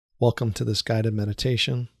Welcome to this guided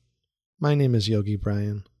meditation. My name is Yogi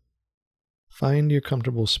Bryan. Find your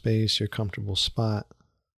comfortable space, your comfortable spot,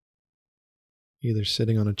 either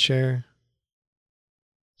sitting on a chair,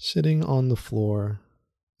 sitting on the floor,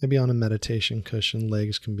 maybe on a meditation cushion,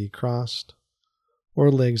 legs can be crossed,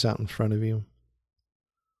 or legs out in front of you,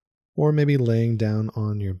 or maybe laying down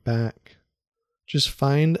on your back. Just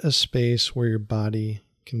find a space where your body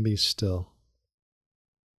can be still.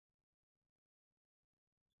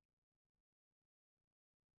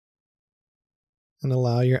 And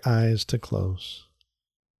allow your eyes to close.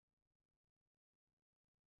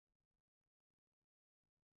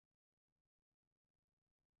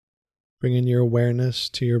 Bring in your awareness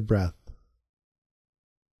to your breath.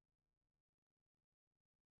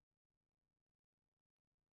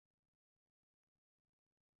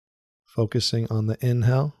 Focusing on the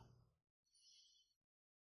inhale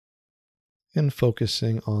and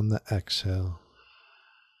focusing on the exhale.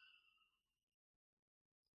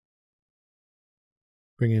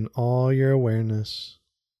 Bring in all your awareness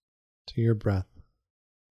to your breath.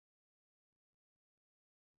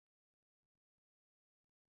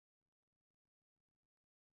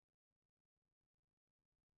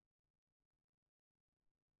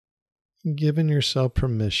 And giving yourself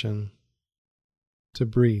permission to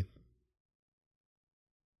breathe.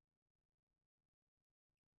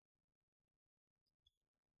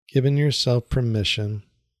 Giving yourself permission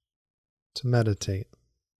to meditate.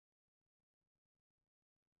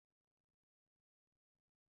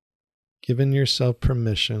 Giving yourself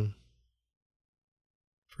permission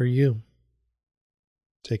for you.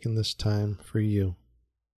 Taking this time for you.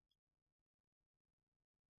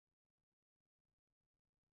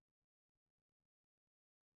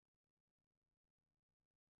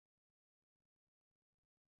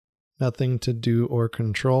 Nothing to do or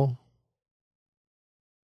control.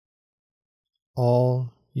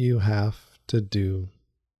 All you have to do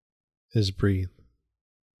is breathe.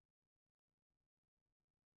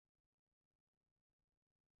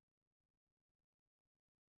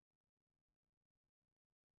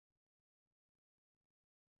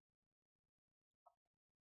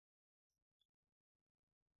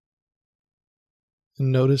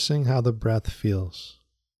 And noticing how the breath feels.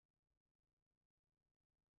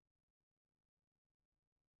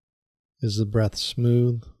 Is the breath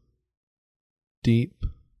smooth, deep,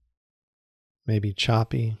 maybe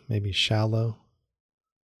choppy, maybe shallow?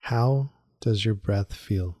 How does your breath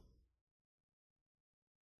feel?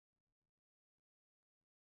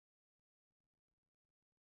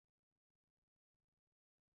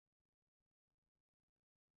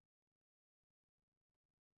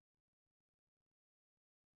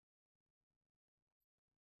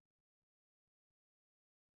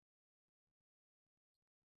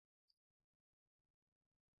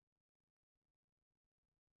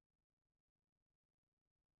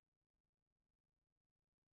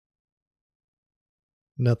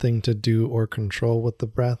 Nothing to do or control with the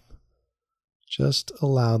breath. Just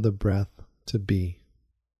allow the breath to be.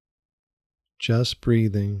 Just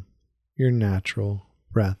breathing your natural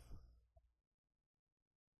breath.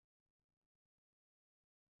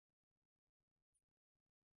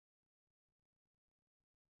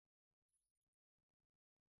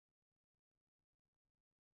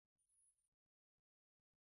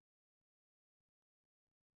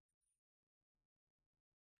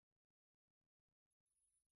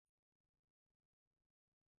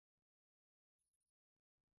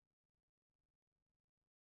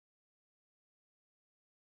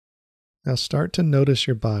 Now start to notice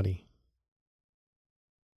your body.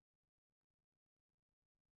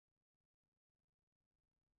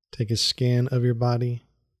 Take a scan of your body,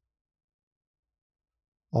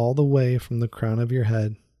 all the way from the crown of your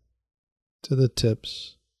head to the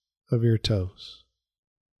tips of your toes.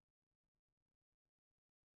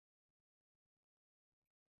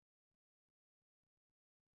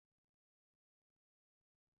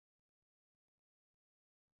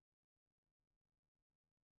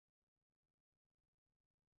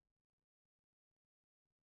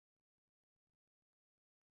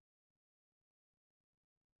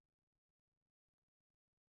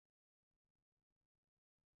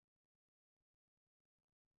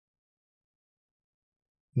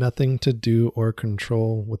 Nothing to do or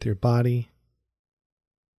control with your body.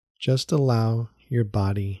 Just allow your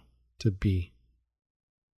body to be.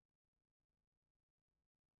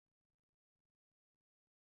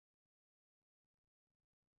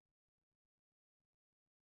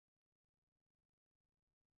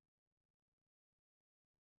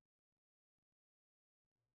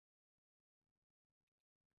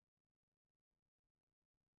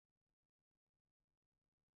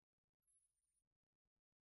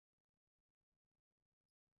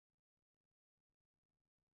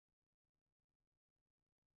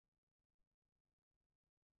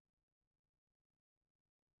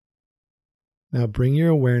 Now bring your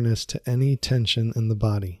awareness to any tension in the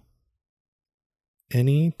body.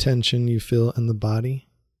 Any tension you feel in the body,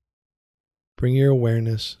 bring your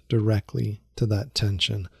awareness directly to that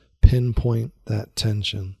tension. Pinpoint that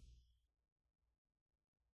tension.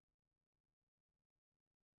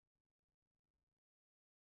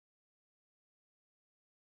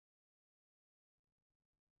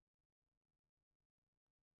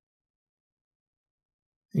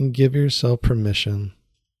 And give yourself permission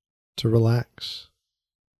to relax,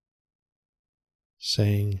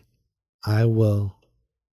 saying, I will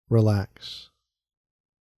relax.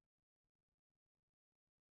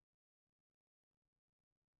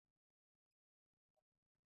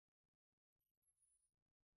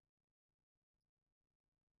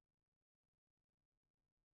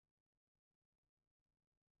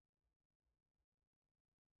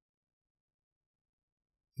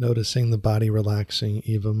 Noticing the body relaxing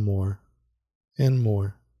even more and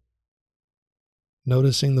more.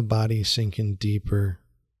 Noticing the body sinking deeper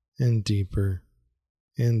and deeper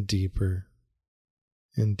and deeper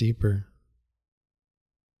and deeper.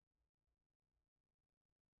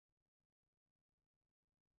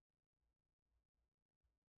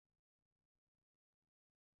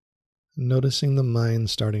 Noticing the mind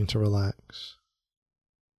starting to relax.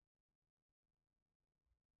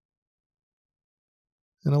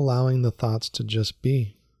 And allowing the thoughts to just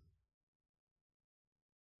be.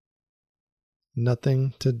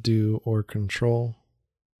 Nothing to do or control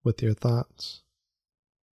with your thoughts.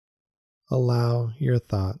 Allow your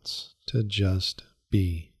thoughts to just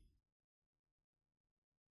be.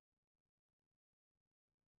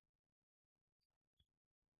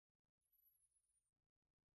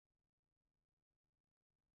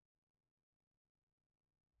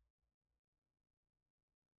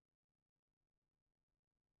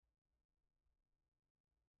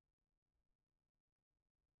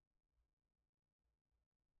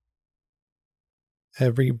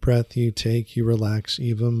 Every breath you take, you relax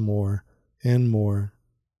even more and more.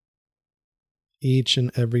 Each and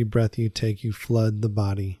every breath you take, you flood the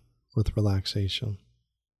body with relaxation.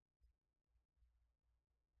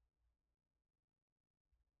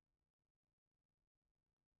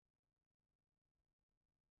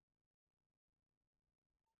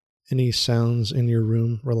 Any sounds in your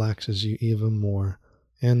room relaxes you even more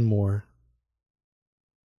and more.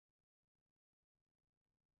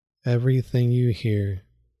 Everything you hear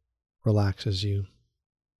relaxes you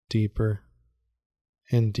deeper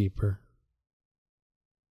and deeper.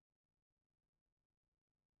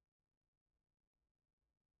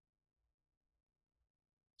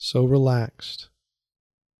 So relaxed,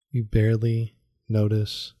 you barely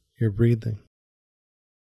notice your breathing.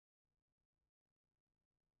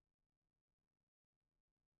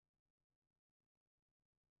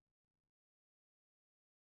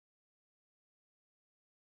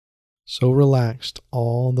 So relaxed,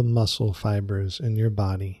 all the muscle fibers in your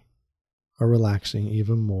body are relaxing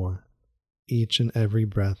even more each and every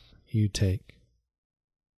breath you take.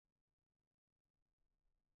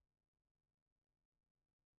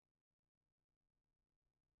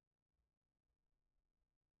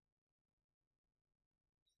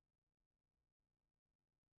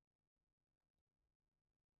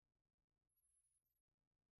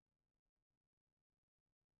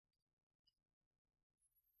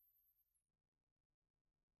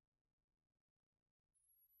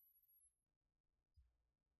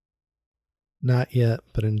 Not yet,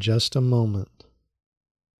 but in just a moment,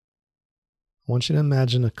 I want you to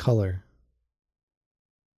imagine a color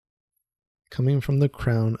coming from the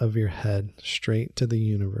crown of your head straight to the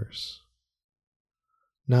universe.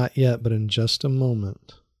 Not yet, but in just a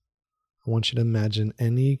moment, I want you to imagine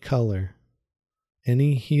any color,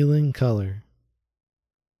 any healing color,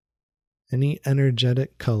 any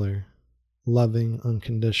energetic color, loving,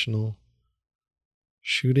 unconditional,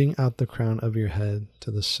 shooting out the crown of your head to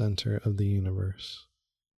the center of the universe.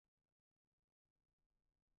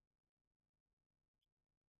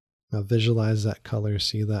 Now visualize that color,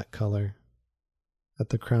 see that color at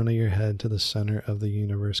the crown of your head to the center of the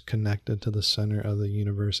universe, connected to the center of the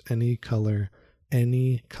universe. Any color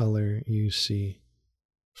you see.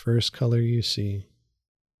 First color you see,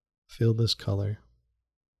 feel this color.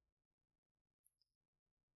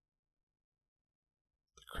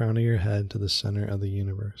 The crown of your head to the center of the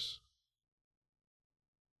universe.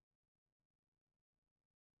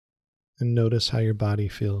 And notice how your body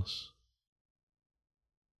feels.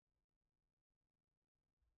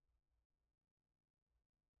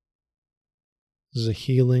 This is a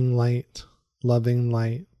healing light, loving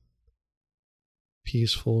light,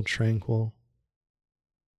 peaceful, tranquil.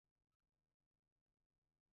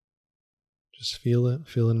 Just feel it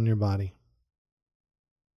in your body.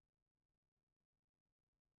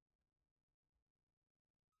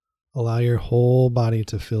 Allow your whole body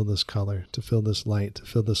to feel this color, to feel this light, to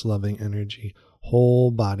feel this loving energy.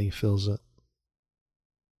 Whole body feels it.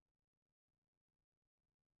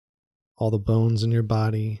 All the bones in your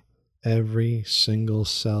body, every single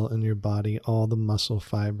cell in your body, all the muscle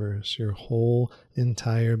fibers, your whole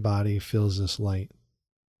entire body feels this light.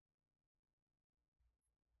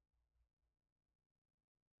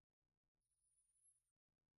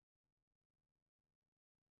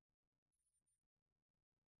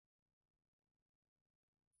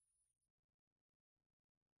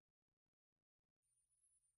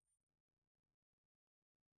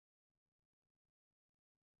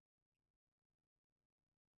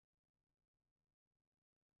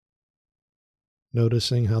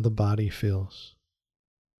 Noticing how the body feels.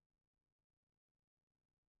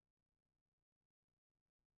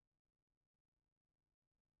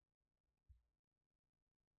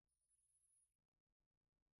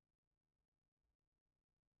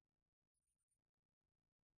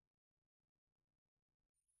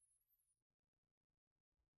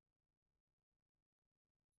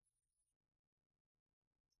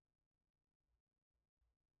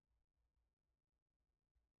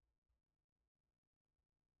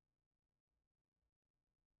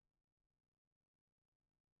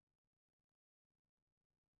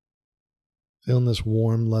 Feeling this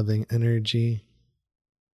warm, loving energy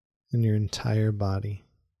in your entire body.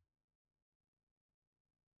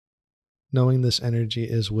 Knowing this energy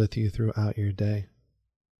is with you throughout your day.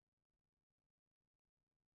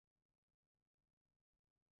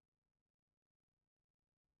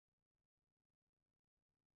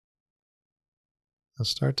 Now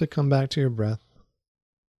start to come back to your breath.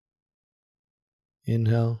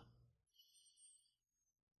 Inhale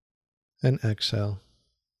and exhale.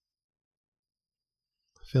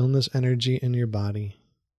 Feeling this energy in your body.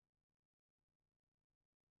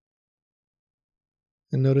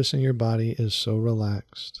 And noticing your body is so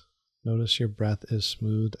relaxed. Notice your breath is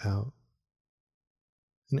smoothed out.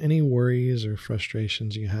 And any worries or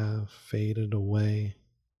frustrations you have faded away.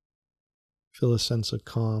 Feel a sense of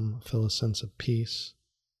calm, feel a sense of peace,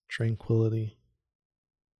 tranquility.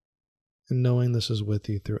 And knowing this is with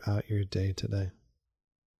you throughout your day today.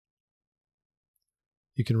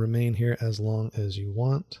 You can remain here as long as you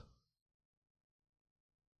want.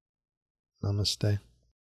 Namaste.